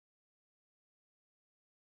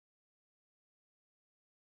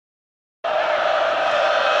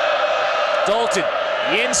Dalton,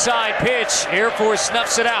 the inside pitch. Air Force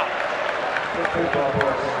snuffs it out.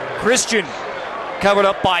 Christian covered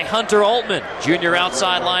up by Hunter Altman, junior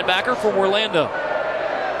outside linebacker from Orlando.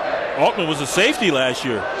 Altman was a safety last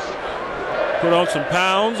year. Put on some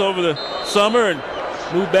pounds over the summer and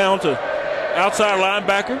moved down to outside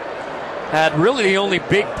linebacker. Had really the only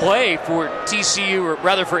big play for TCU, or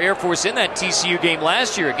rather for Air Force, in that TCU game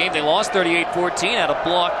last year. A game they lost 38-14, had a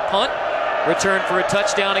blocked punt, returned for a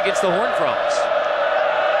touchdown against the Horned Frogs.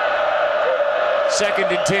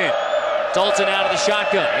 2nd and 10. Dalton out of the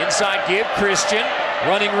shotgun. Inside give, Christian.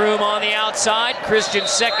 Running room on the outside. Christian's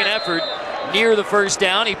second effort near the first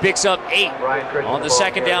down. He picks up 8 on the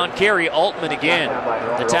second down carry. Altman again,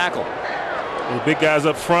 the tackle. The big guys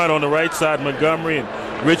up front on the right side, Montgomery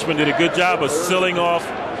and Richmond, did a good job of sealing off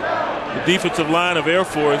the defensive line of Air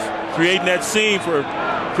Force, creating that seam for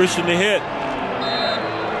Christian to hit.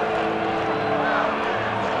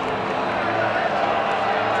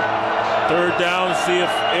 Third down, see if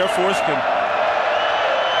Air Force can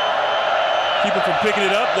keep it from picking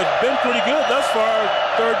it up. They've been pretty good thus far,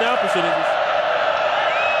 third down percentages.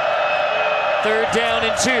 3rd down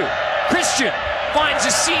and 2. Christian finds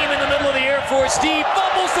a seam in the middle of the Air Force D,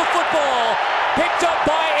 fumbles the football, picked up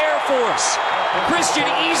by Air Force. Christian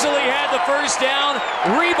easily had the first down.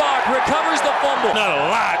 Reebok recovers the fumble. Not a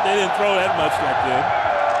lot. They didn't throw that much back then.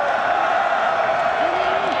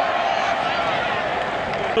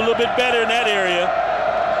 A little bit better in that area.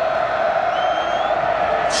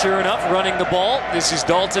 Sure enough, running the ball. This is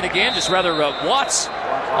Dalton again, just rather Watts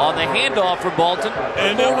on the handoff from Dalton.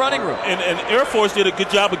 And no running room. And Air Force did a good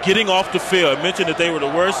job of getting off the field. I mentioned that they were the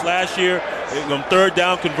worst last year on third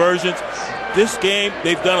down conversions. This game,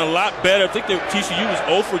 they've done a lot better. I think TCU was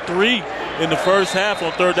 0 for 3 in the first half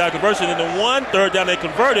on third down conversion. And the one third down they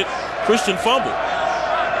converted, Christian fumbled.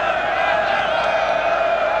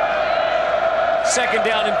 2nd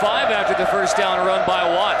down and 5 after the first down run by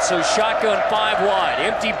Watt. So shotgun 5 wide,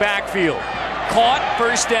 empty backfield. Caught,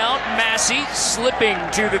 first down, Massey slipping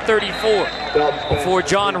to the 34 before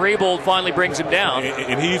John Raybold finally brings him down.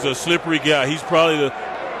 And he's a slippery guy. He's probably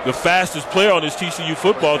the fastest player on this TCU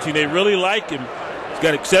football team. They really like him. He's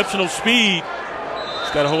got exceptional speed.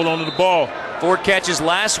 He's got to hold on to the ball. 4 catches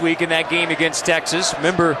last week in that game against Texas.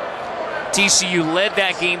 Remember, TCU led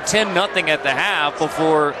that game 10-0 at the half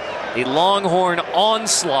before a Longhorn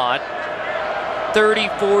onslaught,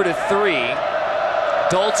 34-3.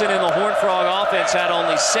 Dalton and the Horned Frog offense had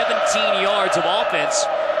only 17 yards of offense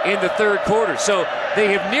in the third quarter. So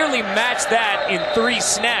they have nearly matched that in 3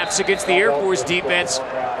 snaps against the Air Force defense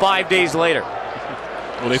 5 days later.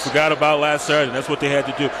 Well, they forgot about last Saturday, and that's what they had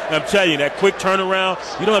to do. And I'm telling you, that quick turnaround,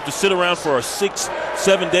 you don't have to sit around for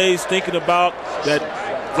 6-7 days thinking about that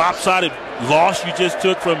lopsided loss you just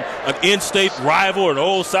took from an in-state rival or an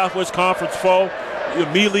old Southwest Conference foe. You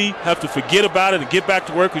immediately have to forget about it and get back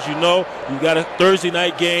to work, because you know you've got a Thursday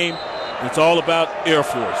night game. It's all about Air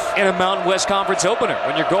Force. And a Mountain West Conference opener.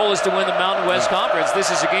 When your goal is to win the Mountain West Conference, this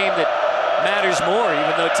is a game that matters more,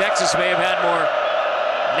 even though Texas may have had more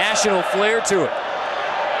national flair to it.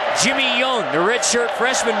 Jimmy Young, the redshirt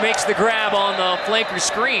freshman, makes the grab on the flanker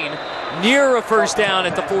screen near a first down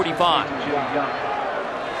at the 45.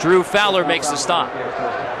 Drew Fowler makes the stop.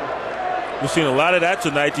 We've seen a lot of that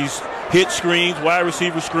tonight, these hit screens, wide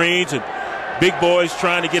receiver screens, and big boys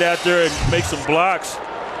trying to get out there and make some blocks.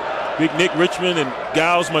 Big Nick Richmond and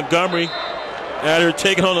Giles Montgomery out there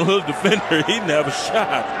taking on a little defender. He didn't have a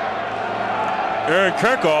shot. Aaron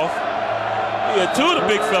Kirkhoff, he had 2 of the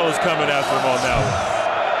big fellas coming after him on that one.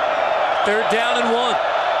 3rd down and 1.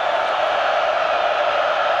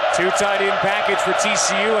 2 tight end package for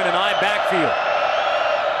TCU and an I backfield.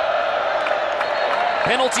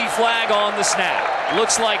 Penalty flag on the snap.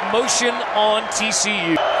 Looks like motion on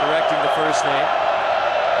TCU. Correcting the first name.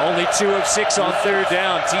 Only 2 of 6 on 3rd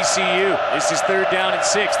down. TCU. This is 3rd down and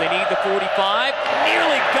 6. They need the 45.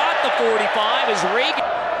 Nearly got the 45 as Reagan.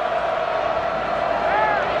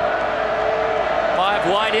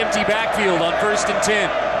 5 wide empty backfield on 1st and 10.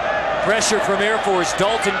 Pressure from Air Force.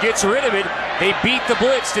 Dalton gets rid of it. They beat the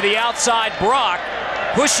blitz to the outside. Brock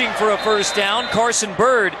pushing for a first down. Carson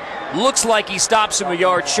Bird looks like he stops him a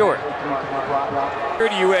yard short.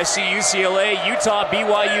 USC, UCLA, Utah,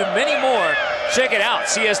 BYU, many more. Check it out.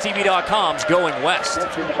 CSTV.com's Going West.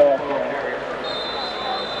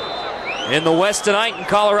 In the West tonight in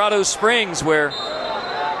Colorado Springs, where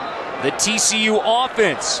the TCU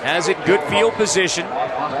offense has it good field position.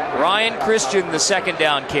 Ryan Christian, the 2nd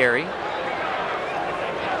down carry.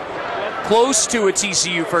 Close to a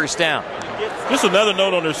TCU first down. Just another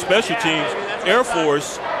note on their special teams. Air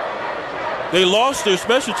Force, they lost their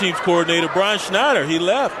special teams coordinator, Brian Schneider. He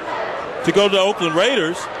left. to go to the Oakland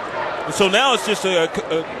Raiders. And so now it's just a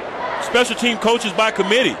special team coaches by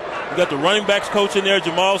committee. You got the running backs coach in there,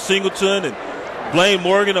 Jamal Singleton, and Blaine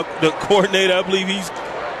Morgan, the coordinator. I believe he's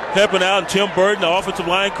helping out, and Tim Burton, the offensive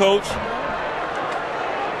line coach.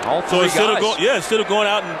 All three guys. Instead of going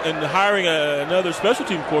out and hiring another special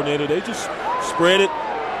team coordinator, they just spread it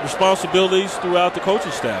responsibilities throughout the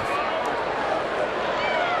coaching staff.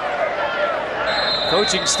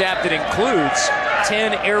 Coaching staff that includes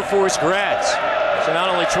 10 Air Force grads. So not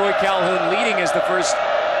only Troy Calhoun leading as the first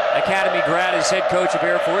Academy grad as head coach of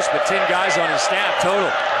Air Force, but 10 guys on his staff total.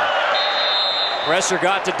 Presser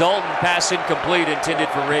got to Dalton, pass incomplete, intended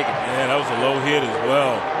for Reagan. Yeah, that was a low hit as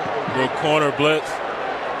well. Little corner blitz.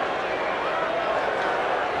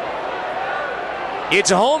 It's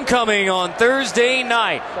homecoming on Thursday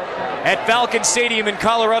night at Falcon Stadium in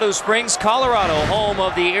Colorado Springs, Colorado, home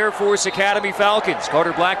of the Air Force Academy Falcons.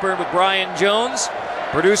 Carter Blackburn with Brian Jones,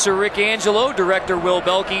 producer Rick Angelo, director Will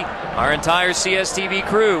Belkey, our entire CSTV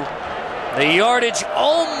crew. The yardage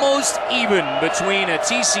almost even between a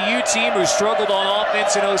TCU team who struggled on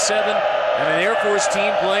offense in 07 and an Air Force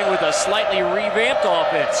team playing with a slightly revamped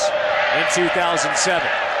offense in 2007.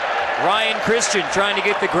 Ryan Christian trying to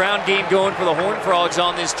get the ground game going for the Horned Frogs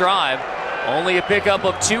on this drive. Only a pickup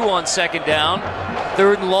of 2 on second down.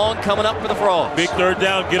 3rd and long coming up for the Frogs. Big 3rd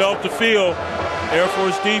down, get off the field. Air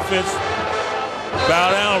Force defense, bow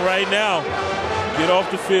down right now. Get off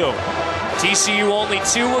the field. TCU only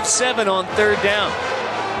 2 of 7 on 3rd down.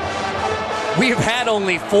 We have had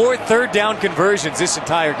only 4 3rd down conversions this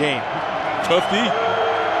entire game. Tough D.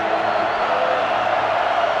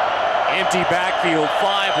 Empty backfield,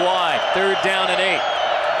 5 wide, 3rd down and 8.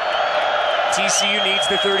 TCU needs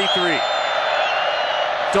the 33.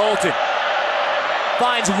 Dalton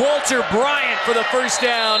finds Walter Bryant for the first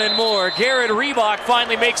down and more. Garrett Reebok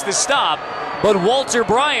finally makes the stop, but Walter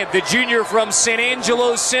Bryant, the junior from San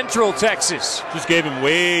Angelo Central, Texas, just gave him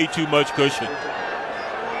way too much cushion.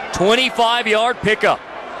 25-yard pickup.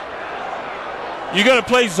 You're going to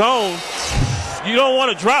play zone. You don't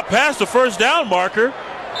want to drop past the first down marker.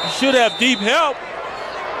 You should have deep help.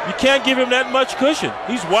 You can't give him that much cushion.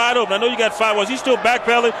 He's wide open. I know you got 5 wides. He's still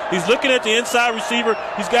backpedaling. He's looking at the inside receiver.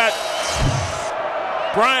 He's got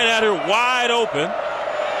Bryant out here wide open.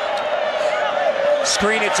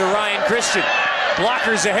 Screen it to Ryan Christian.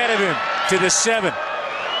 Blockers ahead of him to the 7.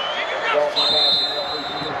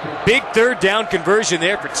 Big 3rd down conversion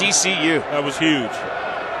there for TCU. That was huge.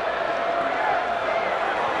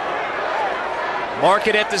 Mark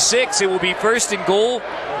it at the 6. It will be 1st and goal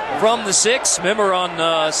from the 6. Remember, on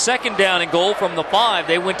 2nd down and goal from the 5,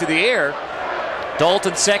 they went to the air.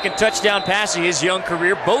 Dalton's 2nd touchdown pass of his young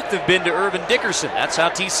career. Both have been to Irvin Dickerson. That's how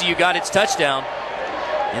TCU got its touchdown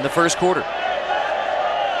in the 1st quarter.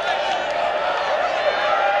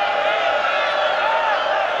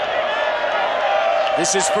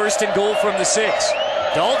 This is 1st and goal from the 6.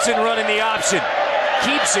 Dalton running the option.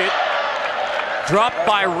 Keeps it. Dropped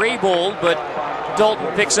by Raybold, but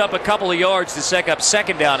Dalton picks up a couple of yards to set up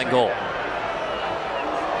 2nd down and goal.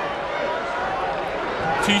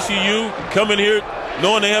 TCU coming here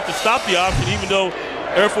knowing they have to stop the option, even though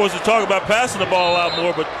Air Force is talking about passing the ball out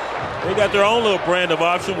more, but they got their own little brand of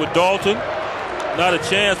option with Dalton. Not a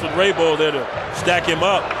chance with Raybold there to stack him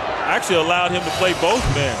up. Actually allowed him to play both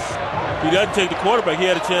men. If he doesn't take the quarterback, he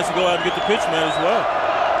had a chance to go out and get the pitch man as well.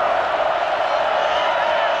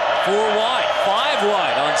 4 wide, 5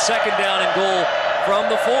 wide on 2nd down and goal from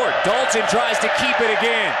the 4. Dalton tries to keep it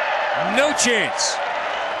again. No chance.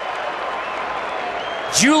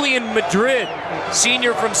 Julian Madrid,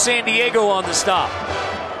 senior from San Diego, on the stop.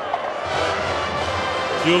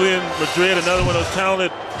 Julian Madrid, another one of those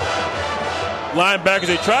talented linebackers.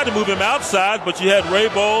 They tried to move him outside, but you had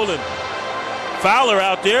Raybold and Fowler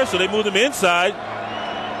out there, so they moved him inside.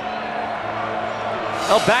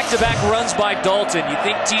 Well, back-to-back runs by Dalton. You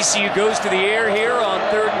think TCU goes to the air here on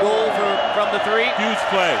 3rd goal from the 3? Huge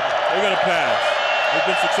play. They're going to pass. They've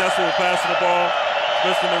been successful with passing the ball,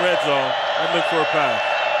 especially in the red zone. I'd look for a pass.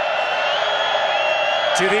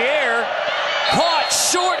 To the air. Caught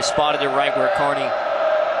short. Spotted it right where Carney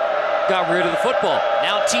got rid of the football.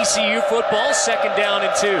 Now TCU football, 2nd down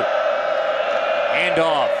and 2. Hand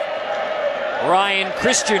off. Ryan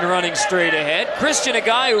Christian running straight ahead. Christian, a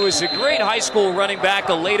guy who was a great high school running back,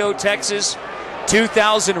 Aledo, Texas.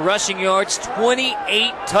 2,000 rushing yards,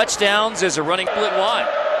 28 touchdowns as a running split wide.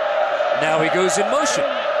 Now he goes in motion.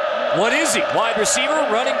 What is he? Wide receiver,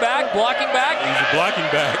 running back, blocking back? He's a blocking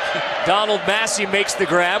back. Donald Massey makes the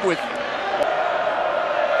grab with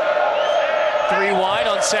 3 wide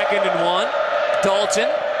on 2nd and 1. Dalton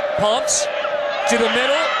pumps to the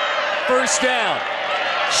middle. 1st down.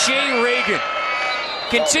 Shea Reagan.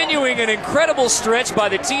 Continuing an incredible stretch by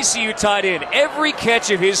the TCU tight end. Every catch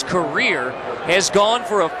of his career has gone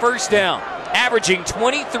for a first down, averaging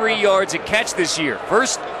 23 yards a catch this year.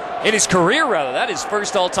 First in his career, rather. That is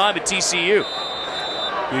first all-time at TCU.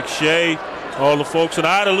 Big Shea, all the folks in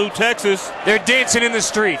Idalou, Texas. They're dancing in the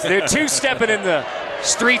streets. They're two-stepping in the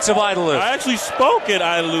streets of Idalou. I actually spoke at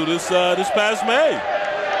Idalou this past May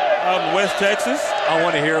out in West Texas. I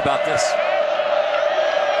want to hear about this.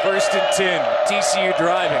 1st and 10, TCU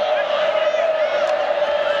driving.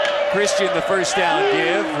 Christian, the first down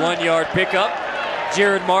give, 1-yard pickup.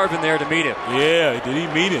 Jared Marvin there to meet him. Yeah, did he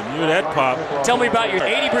meet him? You're that pop. Tell me about your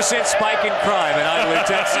 80% spike in crime in Idalou,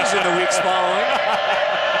 Texas in the weeks following.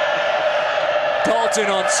 Dalton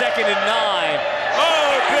on 2nd and 9.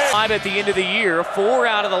 Five at the end of the year. 4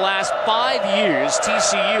 out of the last 5 years,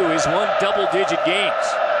 TCU has won double-digit games.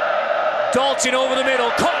 Dalton over the middle,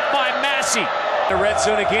 caught by Massey. The red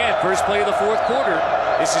zone again. First play of the 4th quarter.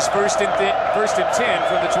 This is first and 10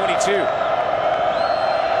 from the 22.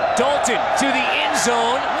 Dalton to the end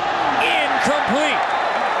zone, incomplete.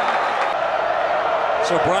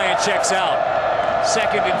 So Bryant checks out.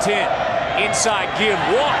 2nd and 10. Inside give.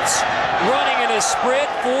 Watts running in a spread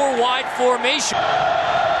 4-wide formation.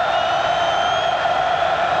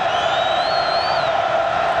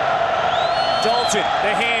 Dalton,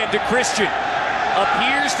 the hand to Christian.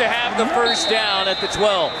 Appears to have the first down at the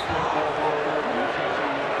 12.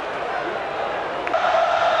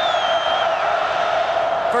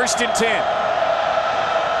 First and 10.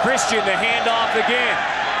 Christian, the handoff again.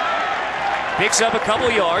 Picks up a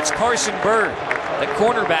couple yards. Carson Bird, the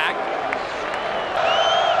cornerback.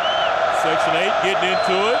 Section 8 getting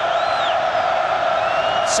into it.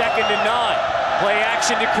 2nd and 9. Play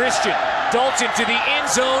action to Christian. Dalton to the end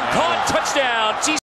zone. Caught. Touchdown.